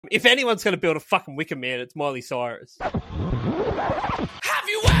If anyone's going to build a fucking Wicker Man, it's Miley Cyrus. Have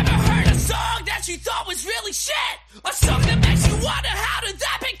you ever heard a song that you thought was really shit? A song that makes you wonder how did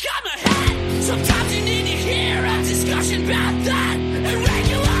that become a hit? Sometimes you need to hear a discussion about that.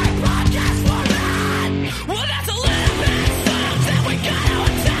 Irregular podcast format. Well, that's a little bit of songs that we gotta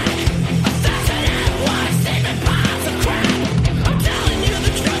attack. A thousand and one statement piles of crap. I'm telling you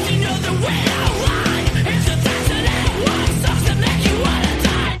the truth, you know that we don't lie. It's a thousand and one songs that make you wanna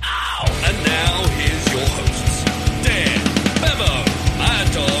die. Oh! And now here's your hosts, Dan, Bevo, Mad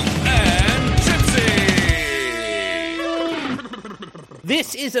Dog, and Gypsy.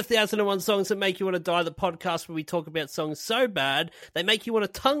 This is 1001 Songs That Make You Want to Die, the podcast where we talk about songs so bad they make you want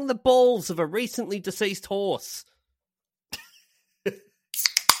to tongue the balls of a recently deceased horse.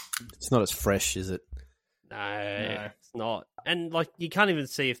 It's not as fresh, is it? No, it's not. And like, you can't even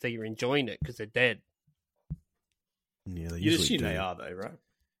see if they're enjoying it because they're dead. Yeah, they You usually assume do. they are, though, right?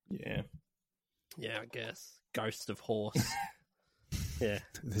 Yeah. Yeah, I guess. Ghost of horse. Yeah.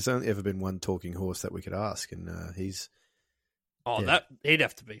 There's only ever been one talking horse that we could ask, and he's Oh, Yeah. that he'd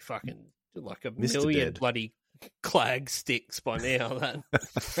have to be fucking like a Mr. million Dead. bloody clag sticks by now.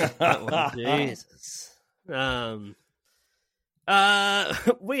 That one, Jesus.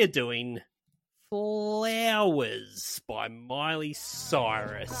 We are doing Flowers by Miley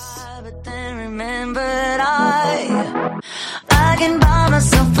Cyrus. But then remembered I can buy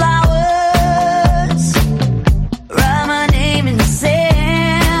myself flowers, write my name in the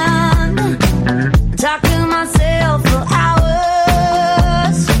sand, talk to myself for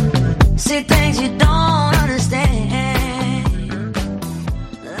hours, see things you don't understand.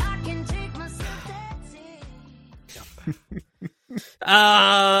 I can take myself dancing.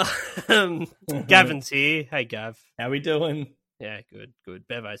 Gavin's here. Hey, Gav. How we doing? Yeah, good, good.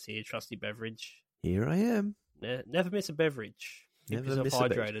 Bevo's here. Trusty beverage. here. I am. Never miss a beverage. Keep Never yourself miss a hydrated.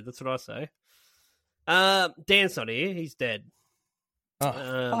 beverage. That's what I say. Dan's not here. He's dead. Oh,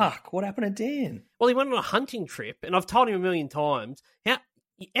 Um, fuck. What happened to Dan? Well, he went on a hunting trip, and I've told him a million times.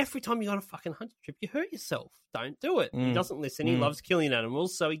 Every time you go on a fucking hunting trip, you hurt yourself. Don't do it. He doesn't listen. He loves killing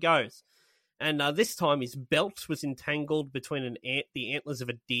animals, so he goes. And this time his belt was entangled between the antlers of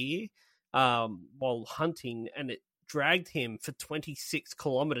a deer while hunting, and it dragged him for 26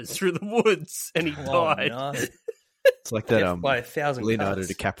 kilometers through the woods, and he died. No. It's like that Death by 1,000 Leonardo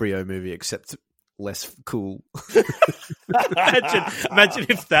cuts. DiCaprio movie, except less cool. Imagine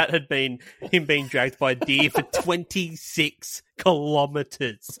if that had been him being dragged by a deer for 26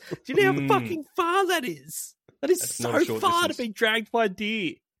 kilometers. Do you know how fucking far that is? That is That's so not a short far distance. to be dragged by a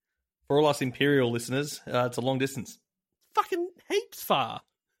deer. For all us Imperial listeners, it's a long distance. Fucking heaps far.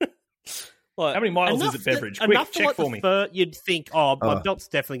 Like, How many miles is it, Beveridge? Quick, check for me. You'd think, my Oh. belt's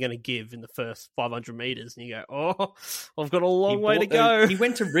definitely going to give in the first 500 meters, and you go, I've got a long way to go. He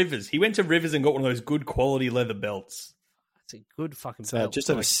went to Rivers. He went to Rivers and got one of those good quality leather belts. That's a good fucking It's belt. just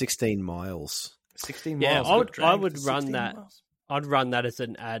over Like, 16 miles. 16 Yeah, miles. I would run that. I'd run that as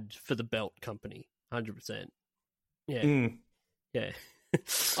an ad for the belt company, 100%. Yeah, yeah.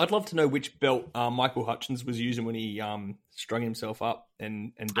 I'd love to know which belt Michael Hutchins was using when he strung himself up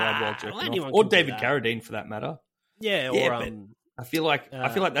and died while jerking anyone off. Or can do David that. Carradine, for that matter. Yeah, Yeah, or but- I feel like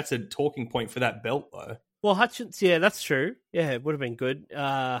that's a talking point for that belt, though. well, Hutchins. Yeah, that's true. Yeah, it would have been good.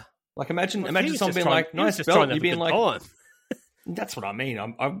 Like imagine Well, he was someone just being trying- like, he was "Nice just belt," trying to you have a being good like, time. "That's what I mean."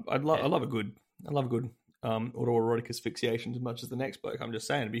 I love a good autoerotic asphyxiation as much as the next bloke. I'm just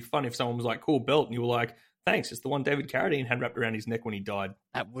saying, it'd be fun if someone was like, "Cool belt," and you were like, "Thanks, it's the one David Carradine had wrapped around his neck when he died."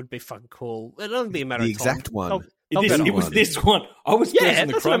 That would be fucking cool. It'd only be a matter The of time. exact one. They'll It get on was it. this one. I was Yeah, guessing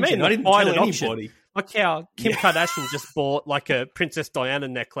the that's what I crime scene. mean, I didn't buy tell an option. anybody. Like how Kim Yeah. Kardashian just bought like a Princess Diana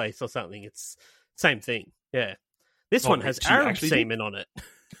necklace or something. It's same thing. Yeah. This one has she Arab actually did? semen on it.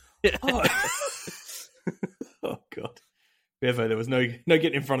 Oh. Oh god, Bevo, there was no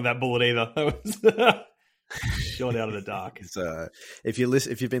getting in front of that bullet either. That was shot out of the dark. It's, if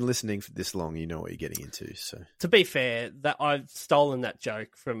you've been listening for this long, you know what you're getting into. So To be fair, that I've stolen that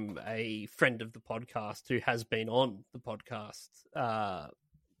joke from a friend of the podcast who has been on the podcast.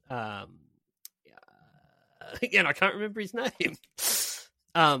 Again, I can't remember his name.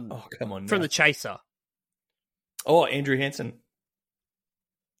 Oh come on, From now. The Chaser. Oh, Andrew Hansen.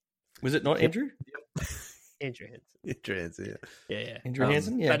 Was it not Andrew? Andrew Henson. trans, yeah. Yeah. Andrew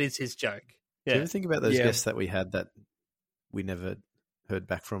Hansen. Yeah. That is his joke. Do you Yeah. ever think about those Yeah. guests that we had that we never heard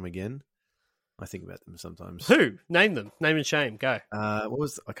back from again? I think about them sometimes. Who? Name them. Name and shame. Go. What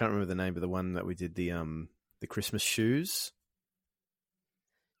was I can't remember the name, but the one that we did the Christmas shoes.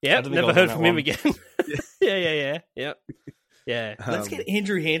 Yeah, I don't think never I was heard on from that him one. again. Yeah. Yep. Yeah. Let's get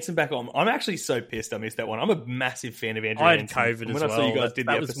Andrew Hansen back on. I'm actually so pissed I missed that one. I'm a massive fan of Andrew I had Hansen. COVID And as when well. I saw you guys did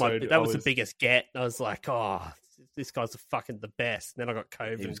the that was episode, that was the biggest get. I was like, oh, this guy's fucking the best. And then I got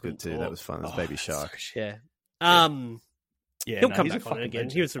COVID. He was good and too. couldn't That talk. was fun. It was Baby Shark. Yeah. Yeah, He'll no, come he's a back on it fucking again.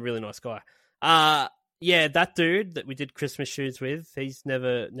 legend. He was a really nice guy. Yeah, that dude that we did Christmas shoots with, he's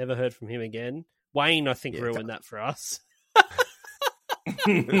never heard from him again. Wayne, I think, ruined that for us.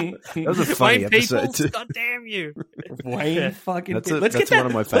 That was a funny Wayne episode Peoples, too. God damn you. Wayne fucking. That's Let's that's get that. one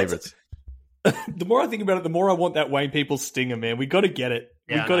of my favorites. The more I think about it, the more I want that Wayne Peoples stinger, man. We got to get it.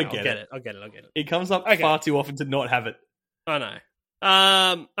 Yeah, We've got to I'll get it. I'll get it. It comes up Okay. far too often to not have it. I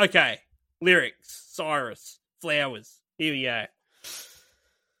know. Okay. Lyrics. Cyrus. Flowers. Here we go.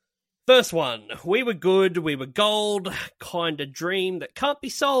 First one. We were good, we were gold, kind of dream that can't be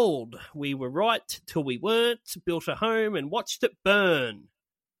sold. We were right till we weren't, built a home and watched it burn.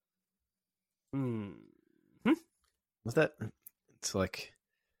 Was that? It's like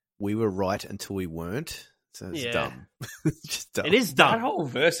we were right until we weren't. So it's Yeah. dumb. It's just dumb. It is That dumb. whole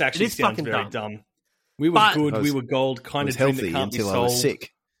verse actually It is sounds fucking very dumb. dumb. We were But- good, I we was- were gold, I kind was of dream healthy that can't be until I sold. was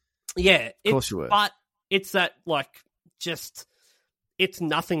sick. Yeah. Of course you were. But it's that, like, just, it's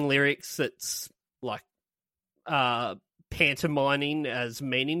nothing lyrics that's, like, pantomiming as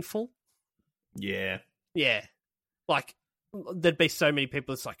meaningful. Yeah. Yeah. Like, there'd be so many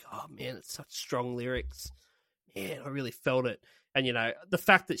people, it's like, oh, man, it's such strong lyrics. Man, I really felt it. And, you know, the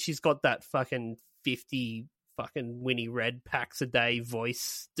fact that she's got that fucking 50 fucking Winnie Red packs a day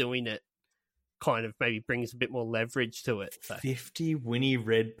voice doing it kind of maybe brings a bit more leverage to it. So, 50 Winnie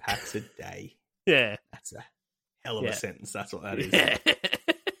Red packs a day. yeah. That's a hell of Yeah. a sentence. That's what that is.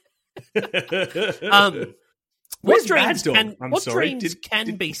 What Where's dreams Mad Dog? can, I'm what sorry. dreams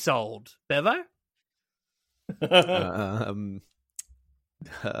can be sold, Bevo? The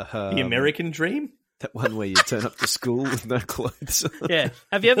The American Dream? That one where you turn up to school with no clothes. Yeah.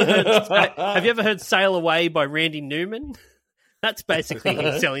 Have you ever heard Sail Away by Randy Newman? That's basically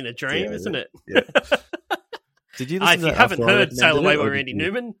him selling a dream, Yeah, isn't it? Yeah. Did you listen If to you that haven't after I heard Sail recommended Away it, by or did Randy you?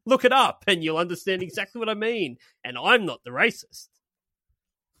 Newman, look it up and you'll understand exactly what I mean. And I'm not the racist.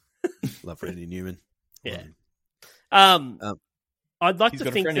 Love Randy Newman. Yeah. Um, I'd like He's to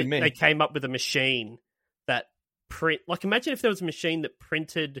got a think friend that in me. they came up with a machine that imagine if there was a machine that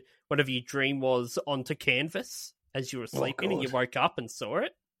printed whatever your dream was onto canvas as you were sleeping and you God. woke up and saw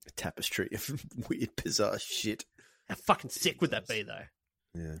it. a tapestry of weird, bizarre shit. How fucking sick would that be, though?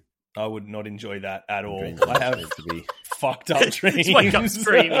 Yeah. I would not enjoy that at all. Dreams I have meant to be. fucked up dreams. Just wake up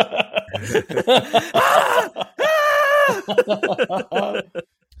screaming.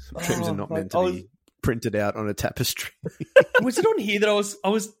 Dreams are not meant to be printed out on a tapestry. Was it on here that I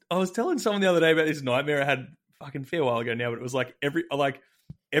was telling someone the other day about this nightmare I had fucking fair while ago now, but it was like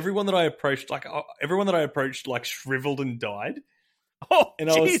everyone that I approached like shriveled and died. Oh, And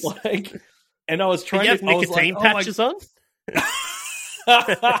jeez. I was Did trying you have to I was nicotine like, oh my- patches on?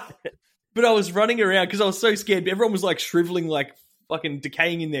 But I was running around because I was so scared. Everyone was like shriveling, like fucking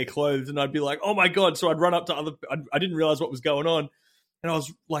decaying in their clothes, and I'd be like, "Oh my god!" So I'd run up to I didn't realize what was going on, and I was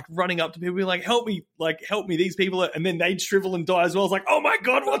like running up to people, be like, "Help me! These people!" And then they'd shrivel and die as well. I was like, "Oh my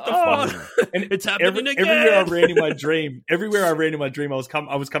god, what the fuck?" And It's happening again. Everywhere I ran in my dream, I was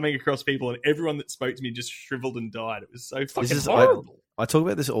coming across people, and everyone that spoke to me just shriveled and died. It was so fucking is- horrible. I talk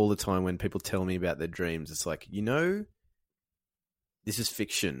about this all the time when people tell me about their dreams. It's like, this is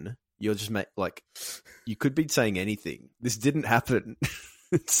fiction. You're just you could be saying anything. This didn't happen.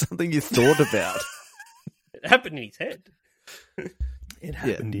 It's something you thought about. It happened in his head. It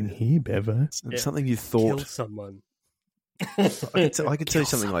happened in here, Bevo. It's Yeah. something you Kill thought. someone. I could tell you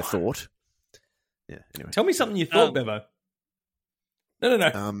something I thought. Yeah. Anyway. Tell me something you thought, Bevo.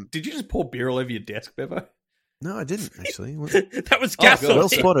 No. Um, Did you just pour beer all over your desk, Bevo? no, I didn't actually. That was Oh, God.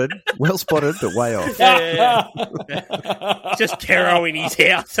 gasoline. Well spotted, but way off. Yeah. Just Caro in his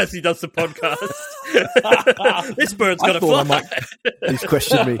house as he does the podcast. This bird's got I a thought fly. I He's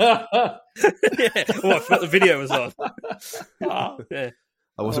questioned me. Yeah. Oh, I forgot the video was on. Yeah.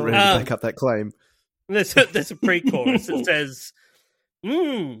 I wasn't ready to back up that claim. There's a pre-chorus that says,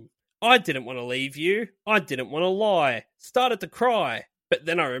 I didn't want to leave you. I didn't want to lie. Started to cry, but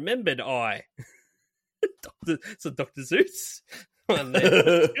then I remembered I. So Dr. Zeus. One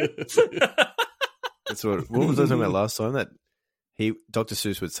there. That's what was I talking about last time? That Dr.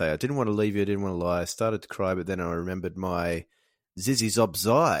 Seuss would say, I didn't want to leave you, I didn't want to lie. I started to cry, but then I remembered my Zizzy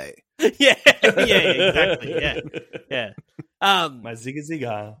Zobzai. Yeah, exactly. Yeah. My zigga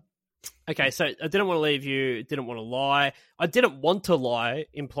zigga. Okay, so I didn't want to leave you, didn't want to lie. I didn't want to lie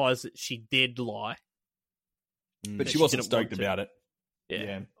implies that she did lie. But she she wasn't didn't want stoked to. about it. Yeah.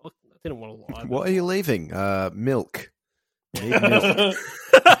 Yeah. I didn't want to lie. What are you leaving? Milk. Need milk.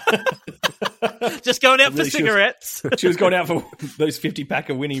 Just going out for Really, she was- cigarettes. She was going out for those 50-pack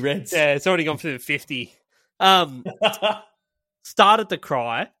of Winnie Reds. Yeah, it's already gone through the 50. Started to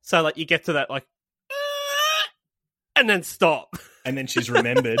cry, so like you get to that like, and then stop. And then she's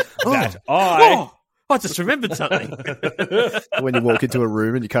remembered that Oh, I just remembered something. When you walk into a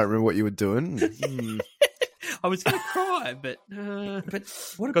room and you can't remember what you were doing. I was going to cry, but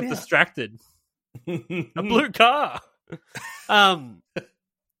what got distracted. A blue car.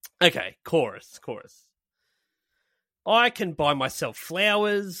 Okay, chorus. I can buy myself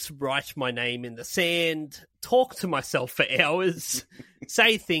flowers, write my name in the sand, talk to myself for hours,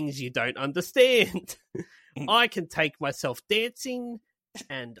 say things you don't understand. I can take myself dancing,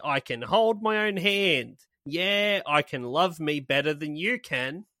 and I can hold my own hand. Yeah, I can love me better than you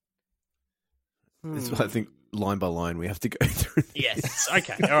can. That's what I think line by line we have to go through. Yes.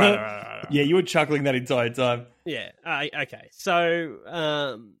 Okay. All right. Yeah, you were chuckling that entire time. Yeah. Okay. So,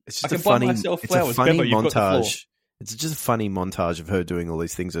 It's I just can a buy funny, myself it's flowers. a funny Bevo, you've got the floor. montage. It's just a funny montage of her doing all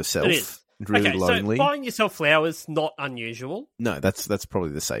these things herself. it is. Really okay, lonely. so buying yourself flowers, not unusual. No, that's probably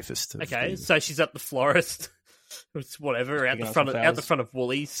the safest. of Okay, things. so she's at the florist, it's whatever, out Picking the up front some of out the flowers. front of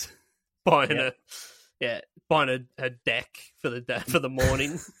Woolies, buying Yeah. a deck for the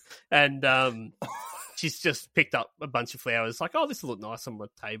morning, and she's just picked up a bunch of flowers. Like, oh, this will look nice on my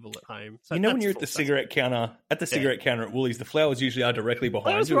table at home. So You know when that's you're at the full- cigarette counter, at Woolies, the flowers usually are directly behind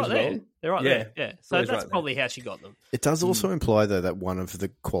flowers you right as there. well. They're right Yeah. there. Yeah, so Flowers that's right probably how she got them. It does also imply though that one of the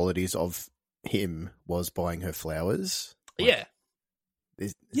qualities of him was buying her flowers. Like, Yeah,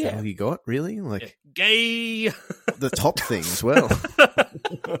 is Yeah. that all you got? Really? yeah. Like Gay. the top thing as well.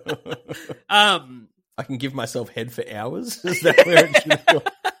 I can give myself head for hours. Is that where it should go?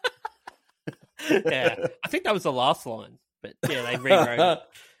 Yeah, I think that was the last line, but yeah, they rewrote it.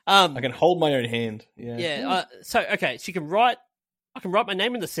 I can hold my own hand. Yeah. Yeah. So okay, I can write my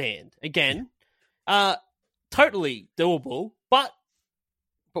name in the sand again. Totally doable, but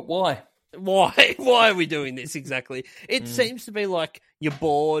But why? why? Why are we doing this exactly? It seems to be like you're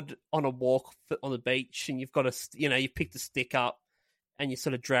bored on a walk on the beach, and you've got you picked a stick up, and you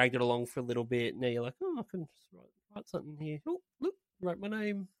sort of dragged it along for a little bit. And now you're like, oh, I can just write something here. Oh, look, write my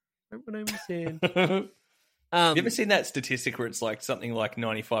name in the sand. Have you ever seen that statistic where it's like something like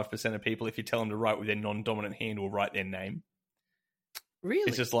 95% of people, if you tell them to write with their non-dominant hand, will write their name? Really?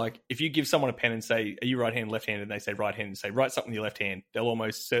 It's just like, if you give someone a pen and say, are you right-handed, left-handed, and they say right-handed, and say, write something with your left hand, they'll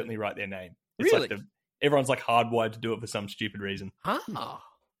almost certainly write their name. It's Really? like everyone's like hardwired to do it for some stupid reason. Ah.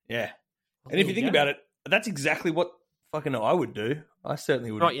 Yeah. Well, And if there you think go. about it, that's exactly what fucking I would do. I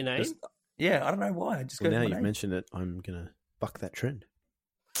certainly would. Write your name? Yeah, I don't know why. I just Well, go now for my you've name. mentioned it, I'm gonna buck that trend.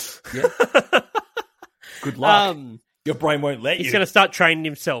 Yeah. Good luck. Your brain won't let He's you. going to start training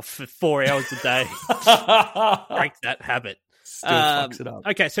himself for 4 hours a day. Break that habit. Still fucks it up.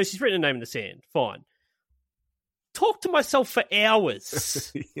 Okay, so she's written a name in the sand. Fine. Talk to myself for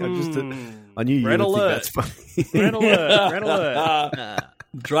hours. I knew you Red would alert. think that's funny. Red alert. Red alert.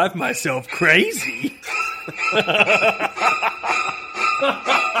 Drive myself crazy.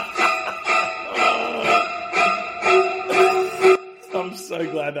 I'm so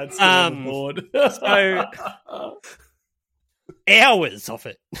glad that's still on the board. So, hours of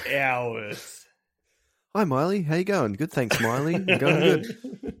it. Hours. Hi, Miley. How you going? Good, thanks, Miley. I'm going good.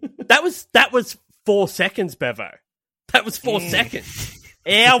 That was 4 seconds, Bevo. That was 4 seconds.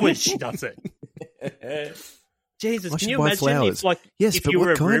 Hours she does it. Jesus, I can should you buy imagine flowers. if, like, Yes, if but you were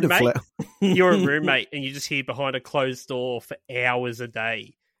what a kind of roommate, flower? you're a roommate and you just hear behind a closed door for hours a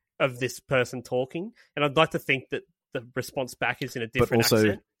day of this person talking, and I'd like to think that the response back is in a different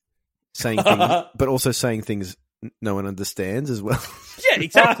also accent. but also saying things no one understands as well. Yeah,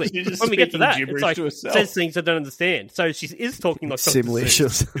 exactly. She's just When we get to speaking that, gibberish it's like to herself. says things I don't understand. So she is talking like Dr. Simlish or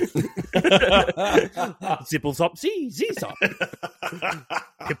something. Seuss. Zibble zop zee zop.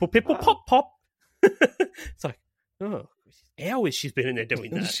 Pipple pipple pop pop. It's like, oh, hours she's been in there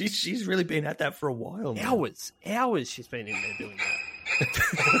doing that. She's really been at that for a while now. Hours she's been in there doing that.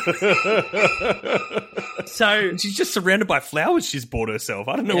 So And she's just surrounded by flowers she's bought herself.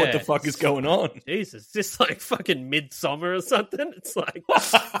 I don't know what the Yeah. fuck is going on. Jesus, is this like fucking Midsummer or something? It's like,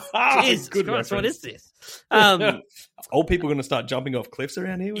 Jesus Good Christ, what reference. is this? Old people going to start jumping off cliffs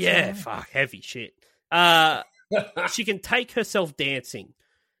around here? What's Yeah, going on? fuck, heavy shit. She can take herself dancing.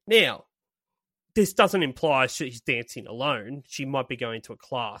 Now, this doesn't imply she's dancing alone. She might be going to a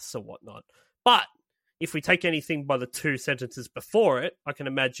class or whatnot. But if we take anything by the 2 sentences before it, I can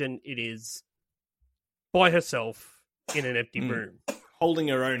imagine it is by herself in an empty room. Holding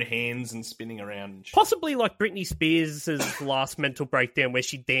her own hands and spinning around. And shit. Possibly like Britney Spears' last mental breakdown where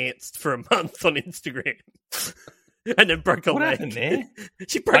she danced for a month on Instagram. and then broke her What leg. happened there?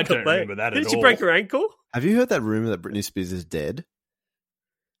 She broke I her don't leg. remember that at Didn't she all. break her ankle? Have you heard that rumor that Britney Spears is dead?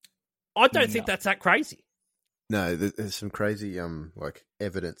 I don't think that's that crazy. No, there's some crazy like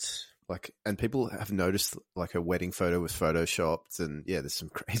evidence, like, and people have noticed like her wedding photo was photoshopped, and yeah, there's some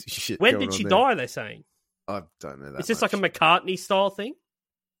crazy shit. When going did she on there. die? They're saying I don't know that. it's just much. like a McCartney style thing.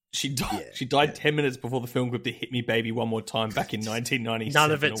 She died. Yeah, She died 10 minutes before the film clip to "Hit Me, Baby, One More Time" back in 1997.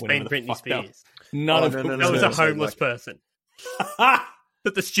 None of it's or been whenever the Britney fuck that- Spears. None Oh, of no, it. no, That was no, a so, homeless like- person that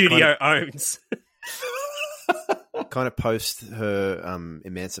the studio owns. kind of post her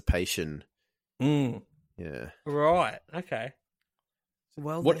emancipation. Mm. Yeah. Right. Okay.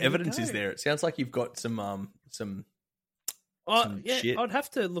 Well, What there you evidence go. is there? It sounds like you've got some Oh, some yeah, shit. I'd have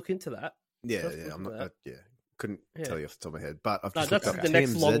to look into that. Yeah, Let's yeah. look I'm at not. that. Yeah, couldn't Yeah. tell you off the top of my head, but I've No, just that's looked up the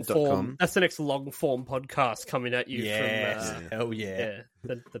next long TMZ.com. form. That's the next long form podcast coming at you yes, from hell yeah. yeah,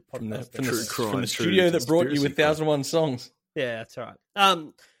 the From the, podcast. from, the, True crime, from the true studio that brought you with conspiracy 1001 songs. Yeah, that's all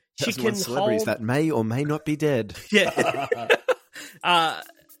right. She That's can one celebrities hold. that may or may not be dead. Yeah.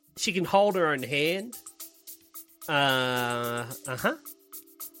 She can hold her own hand. Uh-huh.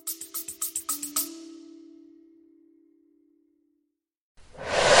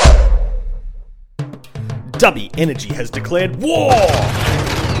 Dubby Energy has declared war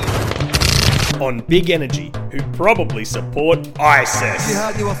on Big Energy, who probably support ISIS.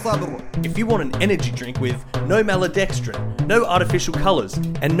 If you want an energy drink with no maltodextrin, no artificial colours,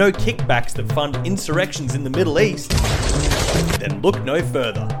 and no kickbacks that fund insurrections in the Middle East, then look no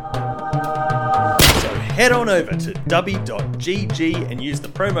further. So head on over to dubby.gg and use the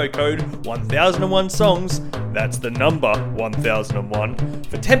promo code 1001 songs, that's the number 1001,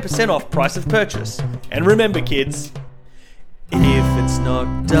 for 10% off price of purchase. And remember, kids, if it's not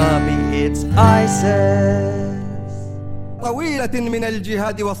Dubby, it's ISIS. طويلة من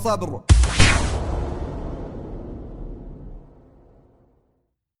الجهاد والصبر.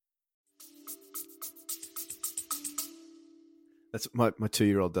 That's my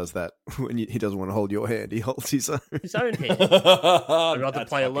 2-year-old does that when he doesn't want to hold your hand. He holds his own. His own hand. I'd rather That's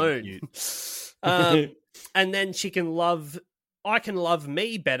play fucking alone. cute. And then she can love. I can love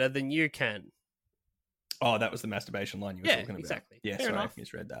me better than you can. Oh, that was the masturbation line you were Yeah, talking about. exactly. Yeah, Fair sorry, enough. I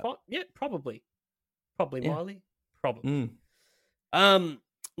misread that. Yeah, probably, Yeah. Miley, probably. Mm.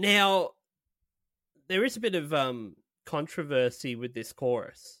 Now there is a bit of controversy with this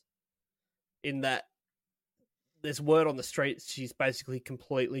chorus, in that there's word on the streets she's basically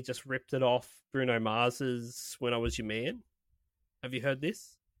completely just ripped it off Bruno Mars's "When I Was Your Man." Have you heard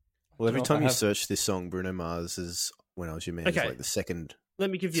this? Well, every know if time I you have. search this song, Bruno Mars is "When I Was Your Man" is Okay. like the second. Let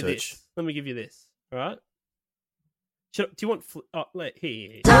me give you Search. this. Let me give you this. All right. Do you want?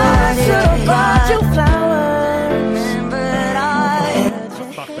 Here. Remembered I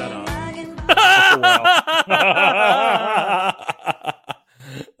Fuck that up.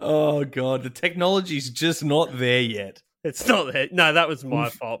 Oh god, the technology's just not there yet. It's not that. No, that was my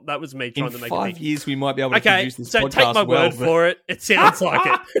fault. That was me In trying to make 5 it. years, we might be able to Okay, produce this so podcast take my well, word for it. It sounds like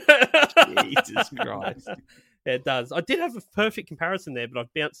it. Jesus Christ. Yeah, it does. I did have a perfect comparison there, but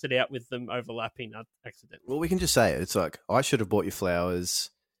I've bounced it out with them overlapping accidentally. Well, we can just say it. It's like, I should have bought you flowers,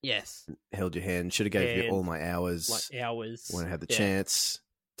 Yes, held your hand, should have gave you And, all my hours like hours. when I had the Yeah. chance.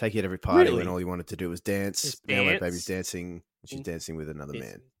 Take you at every party Really? when all you wanted to do was dance. Just Now my dance. baby's dancing. She's Mm. dancing with another Yes.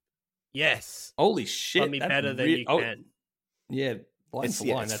 man. Yes, Holy shit. love me that's better than rea- you oh, can. Yeah, line It's, for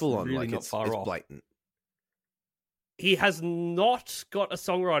yeah, line. it's That's full on. really Like, not it's far off. blatant. He has not got a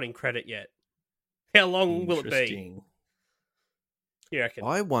songwriting credit yet. How long will it be? Interesting. You reckon?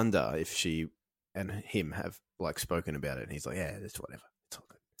 I wonder if she and him have like spoken about it, and he's like, "Yeah, it's whatever. It's all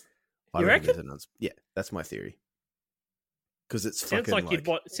good." You reckon? there's an yeah, that's my theory. Because it's Sounds fucking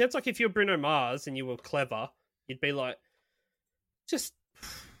like, sounds like if you're Bruno Mars and you were clever, you'd be like, just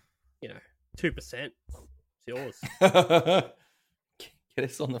 2%. It's yours. Get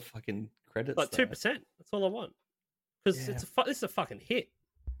us on the fucking credits. Like though. 2%. That's all I want. Because Yeah. this is a fucking hit,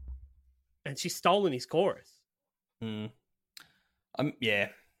 and she's stolen his chorus. Yeah,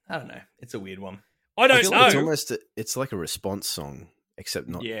 I don't know. It's a weird one. I don't feel know. like it's almost it's like a response song, except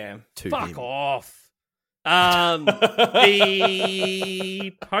not Yeah. to Fuck him. off.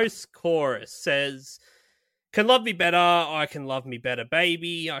 The post-chorus says, "Can love me better, I can love me better,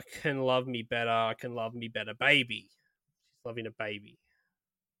 baby. I can love me better, I can love me better, baby." She's loving a baby.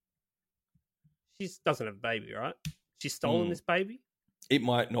 She doesn't have a baby, right? She's stolen this baby. It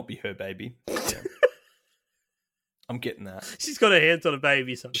might not be her baby. Yeah. I'm getting that. She's got her hands on a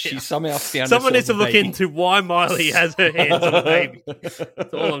baby somehow. She somehow found Someone needs to herself a look baby. into why Miley has her hands on a baby.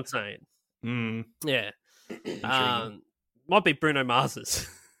 That's all I'm saying. Mm. Yeah. Might be Bruno Mars's.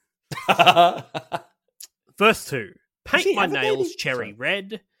 For Verse 2. Paint he my have a nails baby? cherry Sorry.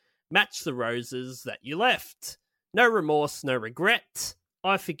 red. Match the roses that you left. No remorse, no regret.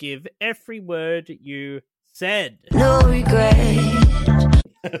 I forgive every word you said. No regret.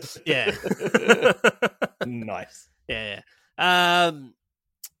 Yeah. Nice. Yeah.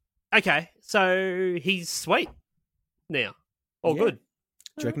 Okay, so he's sweet now. All Yeah. good.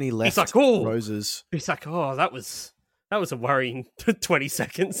 Do you reckon he left like, "Oh." roses? He's like, oh, that was a worrying 20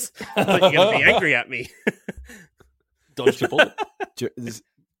 seconds. I thought you're going to be angry at me. Dodged a bullet.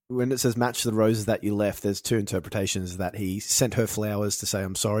 When it says match the roses that you left, there's two interpretations: that he sent her flowers to say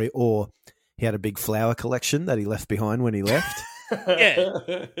I'm sorry, or he had a big flower collection that he left behind when he left.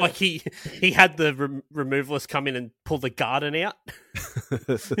 Yeah. Like he had the removalist come in and pull the garden out.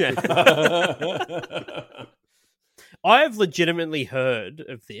 Yeah. I have legitimately heard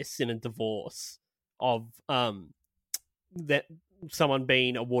of this in a divorce of that someone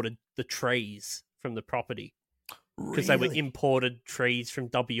being awarded the trees from the property because they were imported trees from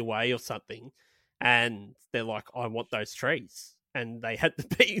WA or something, and they're like, I want those trees, and they had to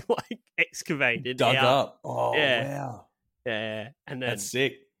be like excavated, Dug out. up. Oh, Yeah. wow. Yeah, and then That's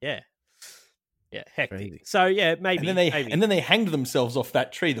sick. yeah, hectic. Crazy. So yeah, maybe And then they hanged themselves off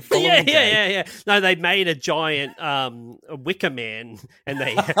that tree the But following day. yeah. No, they made a giant a wicker man, and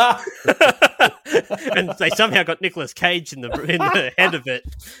they and they somehow got Nicolas Cage in the head of it,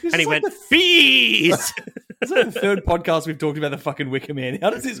 and he went bees. It's like the third podcast we've talked about the fucking Wicker Man. How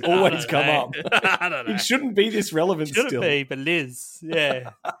does this always come up? I don't know. It shouldn't be this relevant Shouldn't still. be, but Liz,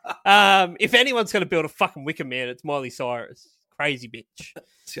 yeah. If anyone's going to build a fucking wicker man, it's Miley Cyrus, crazy bitch.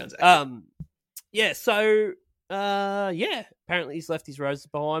 Sounds accurate. Yeah. So, yeah. Apparently, he's left his roses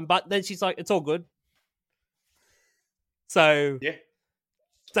behind, but then she's like, "It's all good." So, Yeah.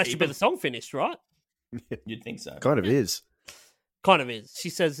 that should be the song finished, right? You'd think so. Kind of is. Kind of is.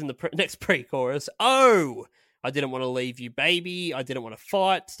 She says in the next pre-chorus, "Oh, I didn't want to leave you, baby. I didn't want to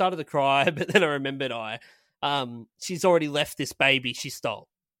fight. Started to cry, but then I remembered she's already left this baby she stole.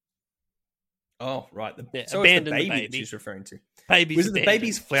 Oh, right. Yeah, So it's the abandoned the baby, that baby. she's referring to. Baby's Was it the abandoned.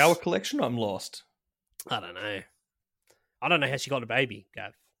 baby's flower collection? I'm lost. I don't know. I don't know how she got a baby,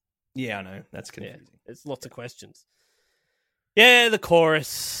 Gav. Yeah, I know. That's Yeah, confusing. there's lots of questions. Yeah, the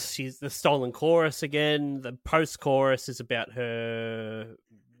chorus. She's the stolen chorus again. The post-chorus is about her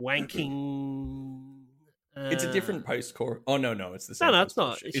wanking. It's a different post-chorus. Oh, no, it's the same. No, it's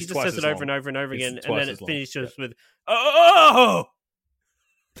not. post-chorus. She just twice says as it over long. and over and over It's again, and twice then as it long. finishes with "Oh,"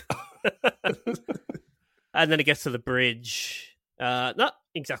 and then it gets to the bridge. Not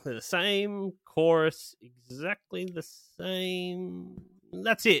exactly the same chorus, exactly the same.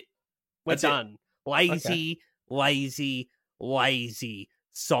 That's it. We're That's it. done. Lazy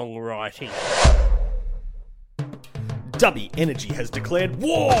songwriting. Dubby Energy has declared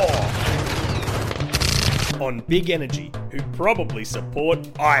war on Big Energy, who probably support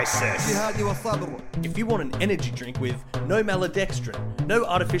ISIS. الجهاد والصبر. If you want an energy drink with no maltodextrin, no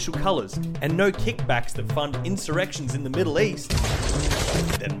artificial colours, and no kickbacks that fund insurrections in the Middle East,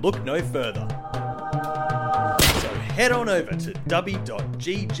 then look no further. So head on over to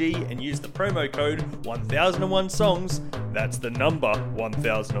dubby.gg and use the promo code 1001songs, that's the number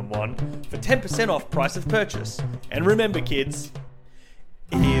 1001, for 10% off price of purchase. And remember, kids,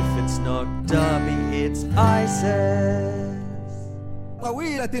 if it's not Dubby, it's ISIS.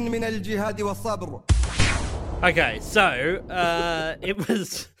 طويلة من الجهاد والصبر. Okay, so it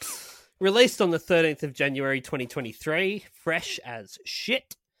was released on the 13th of January 2023, fresh as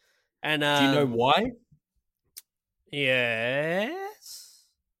shit. And Do you know why? Yes.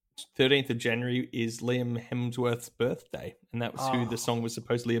 13th of January is Liam Hemsworth's birthday, and that was who the song was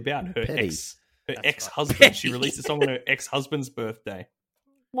supposedly about. Her Petty. ex-husband. right. She released a song on her ex-husband's birthday.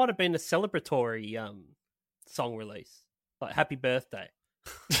 Might have been a celebratory song release, like "Happy Birthday."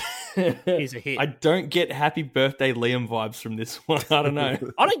 Here's a hit. I don't get happy birthday Liam vibes from this one. I don't know.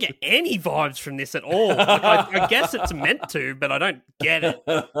 I don't get any vibes from this at all. Like, I guess it's meant to, but I don't get it.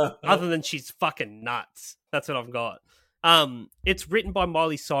 Other than she's fucking nuts. That's what I've got. It's written by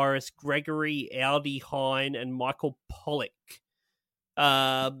Miley Cyrus, Gregory Audi Hine, and Michael Pollock.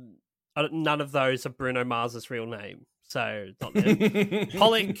 None of those are Bruno Mars's real name, so not them.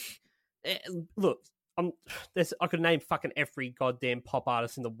 Pollock. Look, I could name fucking every goddamn pop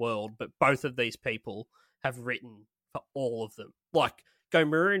artist in the world, but both of these people have written for all of them. Like, go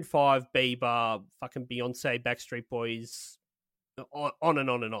Maroon 5, Bieber, fucking Beyonce, Backstreet Boys, on and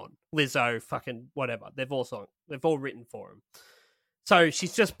on and on. Lizzo, fucking whatever. They've all written for him. So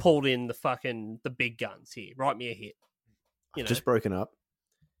she's just pulled in the big guns here. Write me a hit. You know? Just broken up.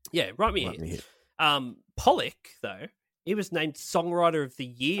 Yeah, write me a Write me a hit. hit. Pollock, though, he was named Songwriter of the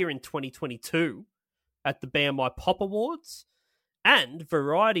Year in 2022 at the BMI Pop Awards, and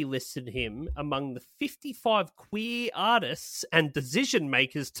Variety listed him among the 55 queer artists and decision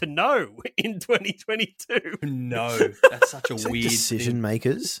makers to know in 2022. No, that's such a Is that weird decision thing.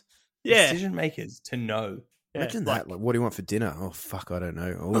 makers. Yeah. Decision makers to know. Yeah, Imagine like- that. Like, what do you want for dinner? Oh fuck, I don't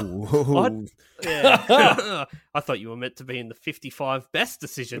know. Oh, What? Yeah. I thought you were meant to be in the 55 best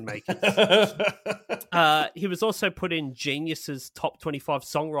decision makers. He was also put in Genius's top 25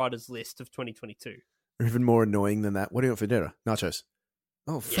 songwriters list of 2022. Even more annoying than that. What do you want for dinner? Nachos.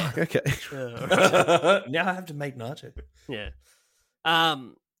 Oh fuck. Okay. Now I have to make nacho. Yeah.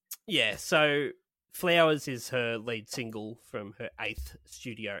 Yeah, so Flowers is her lead single from her 8th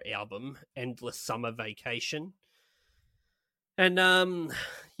studio album, Endless Summer Vacation. And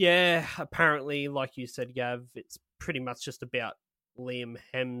yeah, apparently, like you said, Gav, it's pretty much just about Liam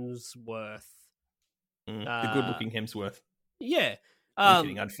Hemsworth. The good-looking Hemsworth. Yeah. I'm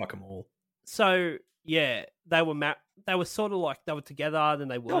kidding. I'd fuck them all. So yeah, they were sort of like they were together, then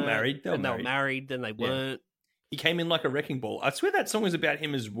they weren't. married, they were then they were married. married, then they weren't. He came in like a wrecking ball. I swear that song was about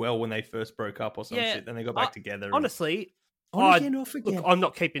him as well when they first broke up or some Yeah, shit. Then they got back together. and- Honestly, On again, off again. look, I'm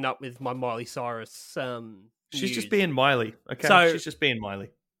not keeping up with my Miley Cyrus. She's news. just being Miley. Okay, So- she's just being Miley.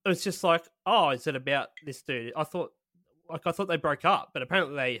 It was just like, oh, is it about this dude? I thought they broke up, but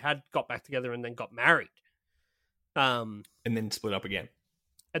apparently they had got back together and then got married. And then split up again.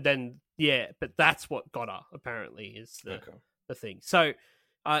 And then yeah, but that's what got her. Apparently, is the thing. So,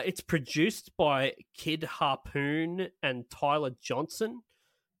 it's produced by Kid Harpoon and Tyler Johnson.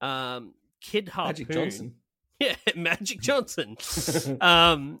 Kid Harpoon, Magic Johnson. yeah, Magic Johnson. Kid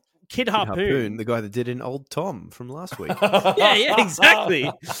Harpoon, Harpoon, the guy that did in Old Tom from last week. yeah, exactly.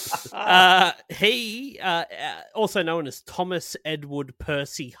 He, also known as Thomas Edward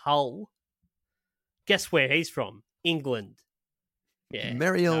Percy Hull. Guess where he's from? England. Yeah,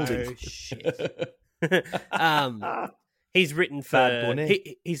 Merry old no England. shit. He's written Bad for.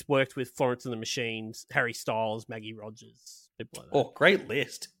 Bunny. He's worked with Florence and the Machines, Harry Styles, Maggie Rogers, people like that. Oh, great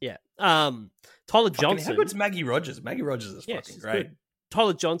list. Yeah. Tyler Fucking, Johnson. how good's Maggie Rogers? Maggie Rogers is Yes, fucking it's great. good.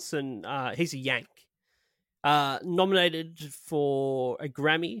 Tyler Johnson, he's a Yank. Nominated for a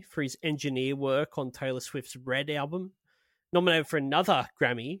Grammy for his engineer work on Taylor Swift's Red album. Nominated for another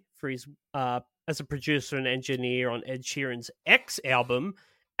Grammy for his as a producer and engineer on Ed Sheeran's X album,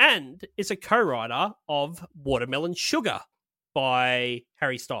 and is a co-writer of Watermelon Sugar by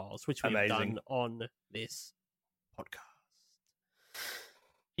Harry Styles, which we've Amazing. done on this podcast.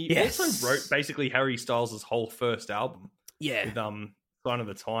 He Yes. also wrote basically Harry Styles' whole first album Yeah. with Sign of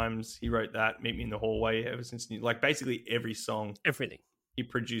the Times. He wrote that, Meet Me in the Hallway, Ever Since New. Like basically every song Everything. he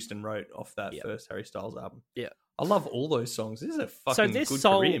produced and wrote off that Yeah. first Harry Styles album. Yeah. I love all those songs. This is a fucking So this good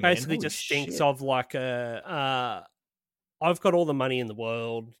song career, man. basically Holy just stinks shit. of like a I've got all the money in the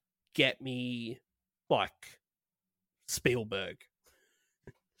world, get me like Spielberg.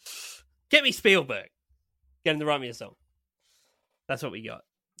 Get me Spielberg. Get him to write me a song. That's what we got.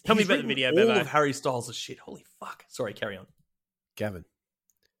 Tell me He's about the written video, all Bevo. of Harry Styles' shit. Holy fuck. Sorry, carry on. Gavin.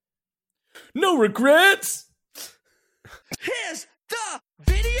 No regrets. Here's the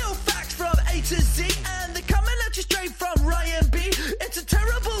video facts from A to Z, and they're coming at you straight from Ryan B. It's a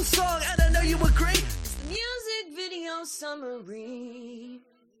terrible song, and I know you agree. It's the music video summary.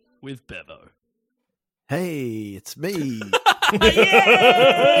 With Bevo. Hey, it's me.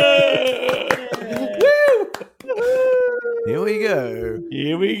 Here we go.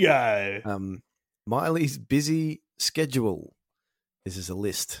 Here we go. Miley's busy schedule. This is a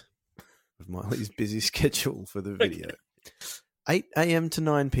list of Miley's busy schedule for the video. 8 a.m. to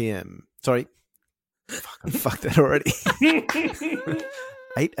 9 p.m. Sorry. Fuck, I fucked that already.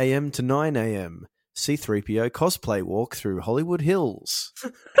 8 a.m. to 9 a.m. C-3PO cosplay walk through Hollywood Hills.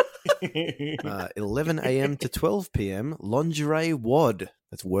 11 a.m. to 12 p.m. lingerie WOD.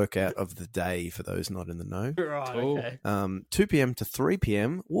 That's workout of the day for those not in the know. Right, Oh. okay. 2 p.m. to 3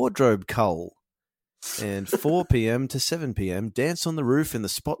 p.m. wardrobe cull. And 4 p.m. to 7 p.m. dance on the roof in the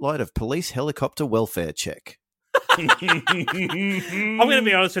spotlight of police helicopter welfare check. I'm going to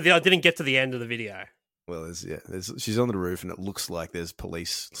be honest with you, I didn't get to the end of the video. Well, she's on the roof and it looks like there's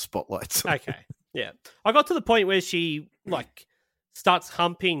police spotlights. on. Okay. Yeah. I got to the point where she like starts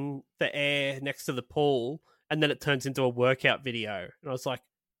humping the air next to the pool and then it turns into a workout video. And I was like,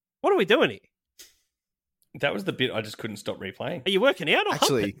 what are we doing here? That was the bit I just couldn't stop replaying. Are you working out or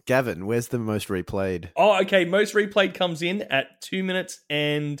Actually, humping? Gavin, where's the most replayed? Oh, okay. Most replayed comes in at 2 minutes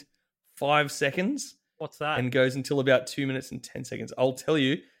and 5 seconds What's that? and goes until about 2 minutes and 10 seconds. I'll tell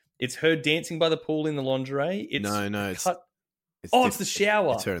you, it's her dancing by the pool in the lingerie. It's No, it's cut. it's Oh, it's the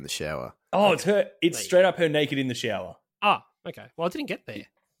shower. It's her in the shower. Oh, it's her. It's Wait. straight up her naked in the shower. Ah, okay. Well, I didn't get there.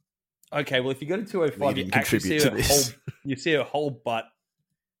 Okay, well, if you go to 205, We you can actually contribute see to her this. you see her whole butt,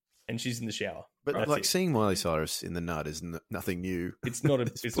 and she's in the shower. But That's like it. seeing Miley Cyrus in the nut is nothing new. It's not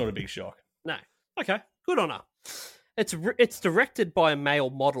a big shock. No. Okay. Good on her. It's directed by a male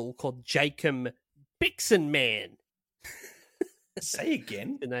model called Jacob Bixenman. Say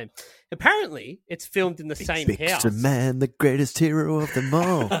again. The name. Apparently, it's filmed in the same house. Bixter Man, the greatest hero of them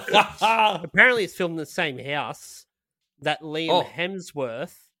all. Apparently, it's filmed in the same house that Liam Oh.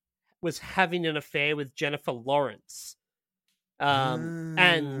 Hemsworth was having an affair with Jennifer Lawrence.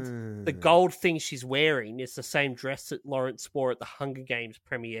 And the gold thing she's wearing is the same dress that Lawrence wore at the Hunger Games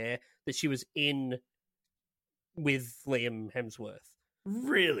premiere that she was in with Liam Hemsworth.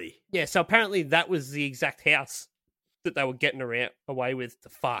 Really? Yeah, so apparently that was the exact house that they were getting away with to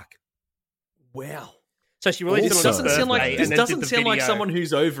fuck. Wow. So she released Also- it on This her doesn't sound birthday like this and then doesn't did the sound like video. someone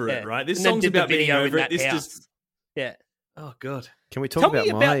who's over Yeah. it, right? This And then song's did the about being video in over it. that This house. just Yeah. oh god. Can we talk Tell about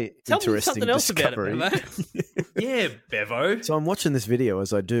me my tell me interesting something else discovery? about it, Yeah, Bevo. So I'm watching this video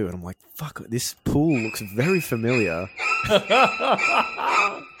as I do, and I'm like, fuck, this pool looks very familiar.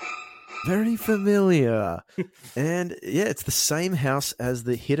 Very familiar. And yeah, it's the same house as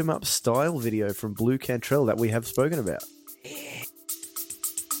the Hit 'em Up style video from Blue Cantrell that we have spoken about.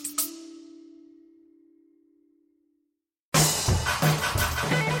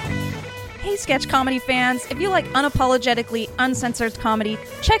 Hey, sketch comedy fans, if you like unapologetically uncensored comedy,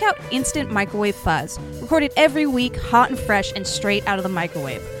 check out Instant Microwave Fuzz. Recorded every week, hot and fresh and straight out of the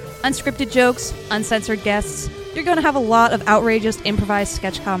microwave. Unscripted jokes, uncensored guests. You're going to have a lot of outrageous improvised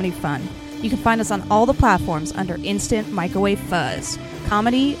sketch comedy fun. You can find us on all the platforms under Instant Microwave Fuzz.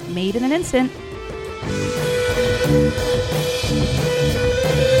 Comedy made in an instant.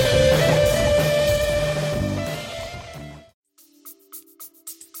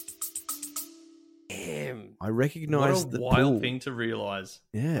 Damn. I What recognized a the wild pool. thing to realize.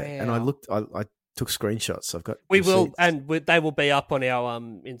 Yeah, and I Wow. looked. I took screenshots. I've got. We will, receipts. and they will be up on our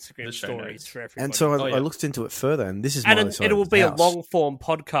Instagram The show stories notes. for everybody. And so I, Oh, yeah. I looked into it further, and this is and Miley it will Cyrus's be house. a long form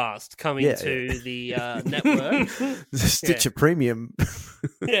podcast coming Yeah, to yeah. the network. The Stitcher Premium.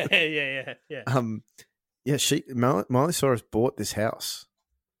 yeah. Yeah. Miley Cyrus bought this house.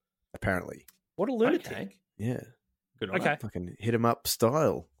 Apparently, What a lunatic! Okay. yeah. Good on Okay. that. Fucking Hit 'em Up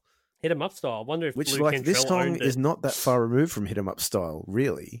style. Hit 'em up style. I wonder if Which, Blue like, this Cantrell song owned is it. not that far removed from Hit 'em Up style,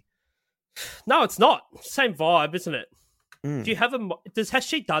 really. No, it's not. Same vibe, isn't it? Mm. Do you have has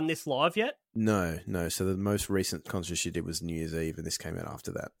she done this live yet? No. So the most recent concert she did was New Year's Eve, and this came out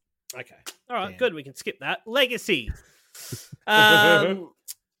after that. Okay. All right, Damn. good. We can skip that. Legacy.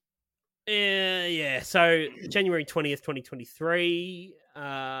 Yeah. So January 20th, 2023.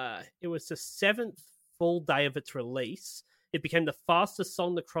 It was the 7th full day of its release. It became the fastest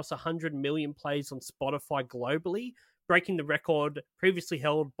song to cross 100 million plays on Spotify globally, breaking the record previously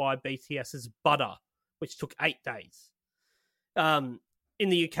held by BTS's Butter, which took 8 days. In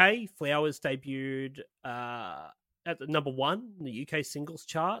the UK, Flowers debuted at the number 1 in the UK singles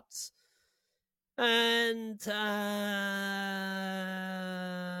charts. And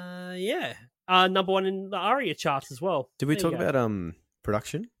number 1 in the ARIA charts as well. Did we There you talk go. about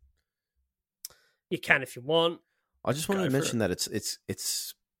production? You can if you want. I just wanted Go to for mention that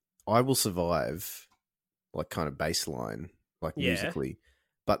it's I Will Survive, like kind of bass line, like Yeah. musically,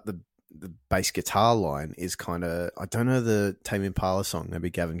 but the bass guitar line is kind of, I don't know the Tame Impala song. Maybe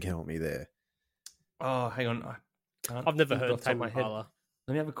Gavin can help me there. Oh, hang on. I can't I've never think heard off the top of Tame my head. Impala.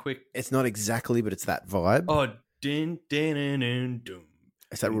 Let me have a quick. It's not exactly, but it's that vibe. Oh, din din din din dum.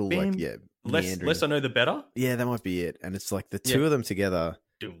 It's that real like Less meandering. I know, the better. Yeah, that might be it. And it's like the Yeah. two of them together.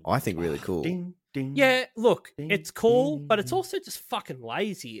 Dum. I think really cool. Ding, ding. Yeah, look, Ding, it's cool, ding. but it's also just fucking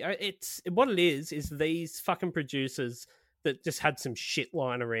lazy. It's what it is these fucking producers that just had some shit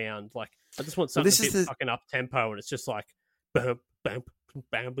lying around. Like, I just want Well, something this a is bit the- fucking up tempo, and it's just like, bam, bam,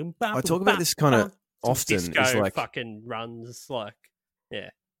 bam, bam, bam. I talk about this kind of often. Disco Is like fucking runs, like,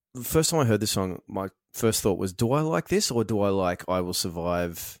 yeah. the first time I heard this song, my first thought was, do I like this or do I like I Will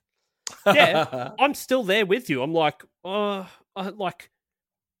Survive? Yeah, I'm still there with you. I'm like, Well,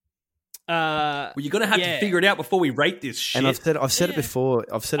 you're gonna have Yeah. to figure it out before we rate this shit. And I've said it Yeah. before.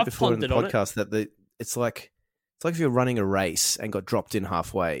 I've said it I've before in the pondered on it. podcast that it's like if you're running a race and got dropped in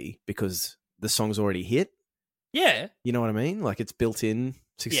halfway because the song's already hit. yeah, You know what I mean? Like it's built in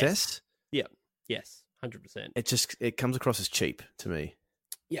success. yes, 100%. It comes across as cheap to me.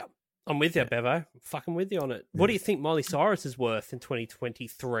 I'm with you, Bevo. I'm fucking with you on it. What do you think Miley Cyrus is worth in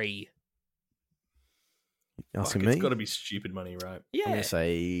 2023? Asking It's me, got to be stupid money, right? I'm Yeah, gonna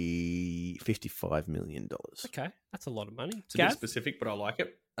say $55 million. okay, that's a lot of money. It's a bit Gav? specific, but I like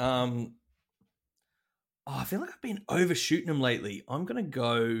it. I feel like I've been overshooting them lately. I'm gonna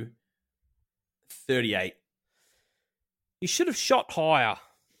go 38. You should have shot higher.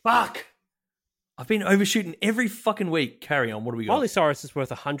 Fuck. I've been overshooting every fucking week. Carry on. What do we got? Miley Cyrus is worth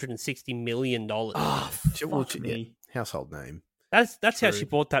 $160 million. Oh, Well, fuck me. household name. That's how True. she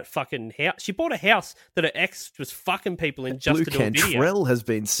bought that fucking house. She bought a house that her ex was fucking people in just Blue to do a video. Cantrell has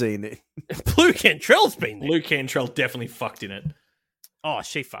been seen in. Blue Cantrell's been there. Luke Cantrell definitely fucked in it. Oh,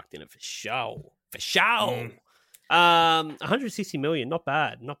 she fucked in it for sure. For sure. 160 million, not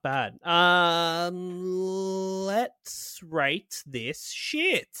bad, not bad. Let's rate this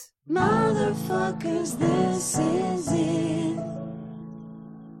shit. Motherfuckers, this is it.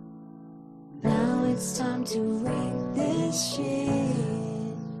 Now it's time to rate this shit.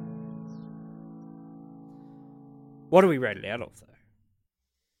 What do we rate it out of,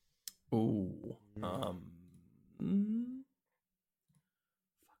 though? Ooh. Fuck.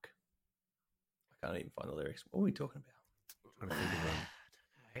 I can't even find the lyrics. What are we talking about? I think of,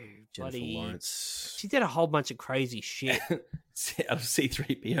 Jennifer Bloody- Lawrence. She did a whole bunch of crazy shit. Out of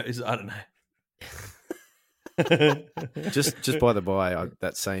C3POs, I don't know. Just by the by,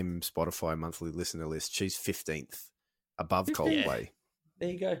 that same Spotify monthly listener list, she's 15th above 15th? Coldplay. There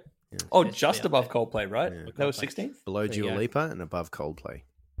you go. Yeah. Oh, Yes, just yeah. above Coldplay, right? Yeah. That was 16th? Below There you Dua go. Lipa and above Coldplay.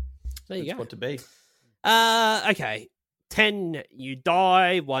 There you That's go. what to be. Okay. 10, you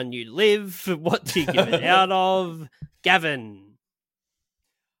die. 1, you live. What do you give it out of? Gavin.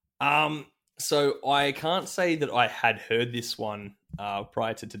 So I can't say that I had heard this one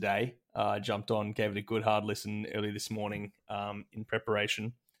prior to today. Jumped on, gave it a good hard listen early this morning in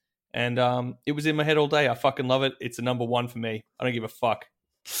preparation. And it was in my head all day. I fucking love it. It's a number one for me. I don't give a fuck.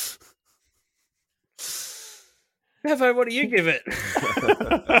 Bevo, what do you give it?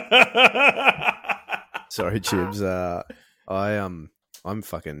 Sorry, Chibs. I'm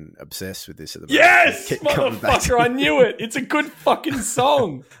fucking obsessed with this at the moment. Yes! Keep coming back to Motherfucker, I knew it. It's a good fucking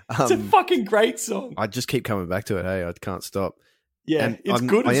song. It's a fucking great song. I just keep coming back to it. Hey, I can't stop. Yeah, And it's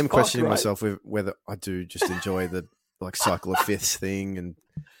good I as am fuck, questioning right? myself with whether I do just enjoy the like cycle of fifths thing and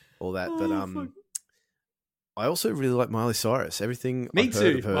all that. But fuck. I also really like Miley Cyrus. Everything Me I've heard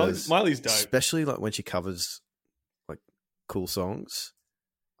too. of hers, Miley's dope. especially like when she covers like cool songs.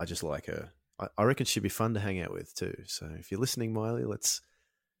 I just like her. I reckon she'd be fun to hang out with too. So if you're listening, Miley, let's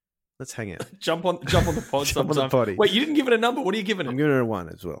hang out. Jump on the pod Jump on the sometime. potty. Wait, you didn't give it a number. What are you giving I'm it? giving her a 1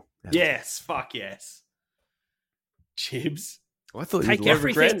 as well. Yes, fuck yes. Chibs. I thought Take you'd like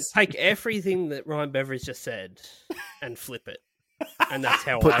everything, regrets? take everything that Ryan Beveridge just said and flip it. And that's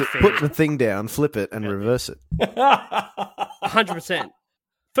how put I the, feel. put the thing down, flip it, and reverse it. 100%.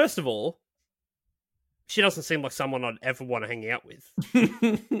 First of all, she doesn't seem like someone I'd ever want to hang out with.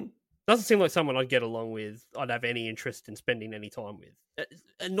 Doesn't seem like someone I'd get along with. I'd have any interest in spending any time with. It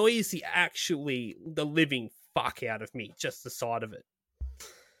annoys the living fuck out of me, just the sight of it.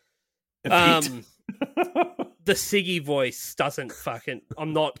 The Siggy voice doesn't fucking.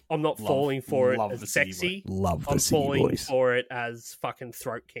 I'm not falling for it love as the Siggy sexy. voice. Love the I'm Siggy falling voice. for it as fucking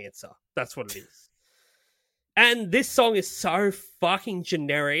throat cancer. That's what it is. And this song is so fucking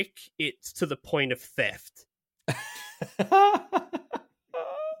generic. It's to the point of theft.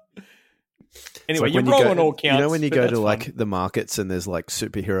 It's Anyway, like you're when wrong go- on all counts. You know when you but go that's to fun. like the markets and there's like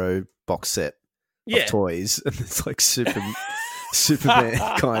superhero box set Yeah, of toys and it's like Superman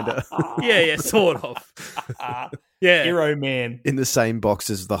kind of yeah, sort of. Yeah, Hero Man. in the same box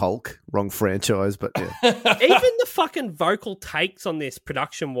as the Hulk. Wrong franchise, but yeah. even the fucking vocal takes on this,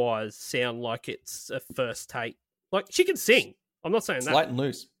 production wise, sound like it's a first take. Like she can sing. I'm not saying It's that, light and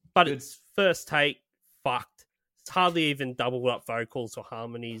loose. but good. it's first take. Fucked. It's hardly even doubled up vocals or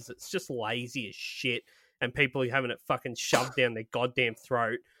harmonies. It's just lazy as shit, and people are having it fucking shoved down their goddamn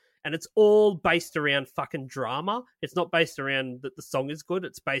throat. And it's all based around fucking drama. It's not based around that the song is good.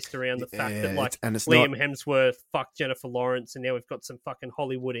 It's based around the fact that like it's Liam not Hemsworth fucked Jennifer Lawrence, and now we've got some fucking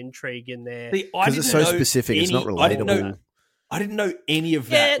Hollywood intrigue in there. See, I because it's didn't so know specific. It's not I didn't know- relatable. I didn't know any of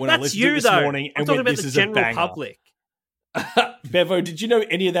Yeah, that when I that's listened to it you this though. morning. I'm And talking went, about this the is a general banger. public. Bevo, did you know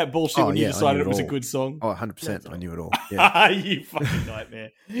any of that bullshit Oh, when yeah, you I decided knew it was it a all. good song? Oh, 100%. I knew it all. Yeah. You fucking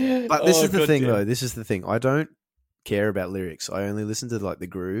nightmare. But this Oh, is the God thing, damn. though. This is the thing. I don't care about lyrics. I only listen to like the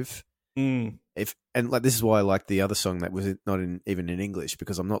groove. Mm. This is why I like the other song that was not even in English,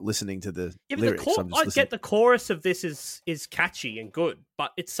 because I'm not listening to the Yeah, but lyrics. I'm just I listening. get the chorus of this is catchy and good,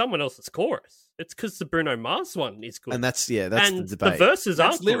 but it's someone else's chorus. It's because the Bruno Mars one is good, And that's the and debate. verses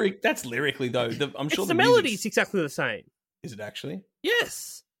That's aren't good. lyric. That's lyrically though. I'm sure It's the music's- melody's exactly the same. Is it actually?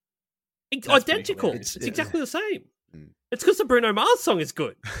 Yes, That's pretty identical. hilarious. It's exactly the same. Mm. It's because the Bruno Mars song is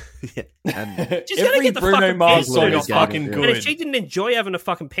good. Yeah. And She's gotta Every get the Bruno fucking Mars pants song off. is fucking And And if good. she didn't enjoy having her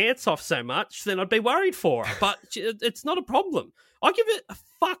fucking pants off so much, then I'd be worried for her. But it's not a problem. I give it a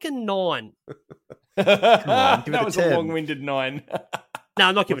fucking 9. Come on, give it That a was 10. a long-winded 9. No,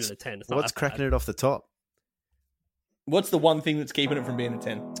 I'm not giving it a 10. It's not What's that cracking bad. it off the top? What's the one thing that's keeping it from being a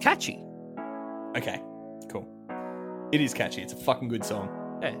 10? It's catchy. Okay, cool. It is catchy. It's a fucking good song.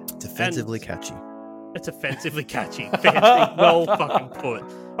 Yeah. It's offensively And catchy. It's offensively catchy. Fancy. Well fucking put.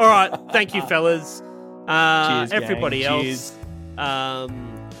 All right. Thank you, fellas. Cheers, gang. Everybody else, Cheers.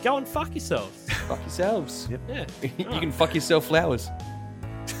 go and fuck yourselves. Fuck yourselves. Yeah. You can fuck yourself flowers.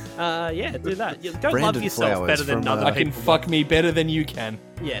 Yeah, do that. Go love Brandon yourself Flowers better than from, other I can people. fuck me better than you can.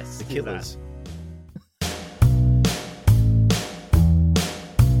 Yes, The do that. Killers.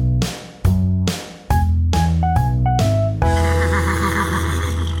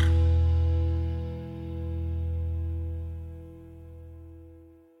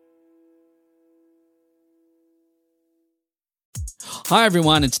 Hi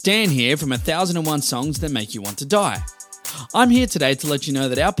everyone, it's Dan here from 1001 Songs That Make You Want to Die. I'm here today to let you know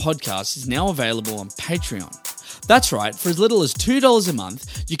that our podcast is now available on Patreon. That's right, for as little as $2 a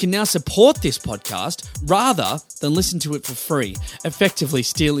month, you can now support this podcast rather than listen to it for free, effectively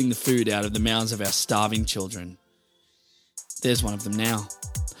stealing the food out of the mouths of our starving children. There's one of them now.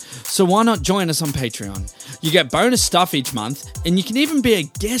 So why not join us on Patreon? You get bonus stuff each month, and you can even be a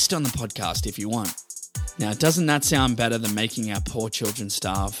guest on the podcast if you want. Now, doesn't that sound better than making our poor children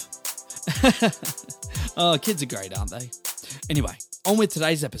starve? Oh, kids are great, aren't they? Anyway, on with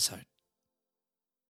today's episode.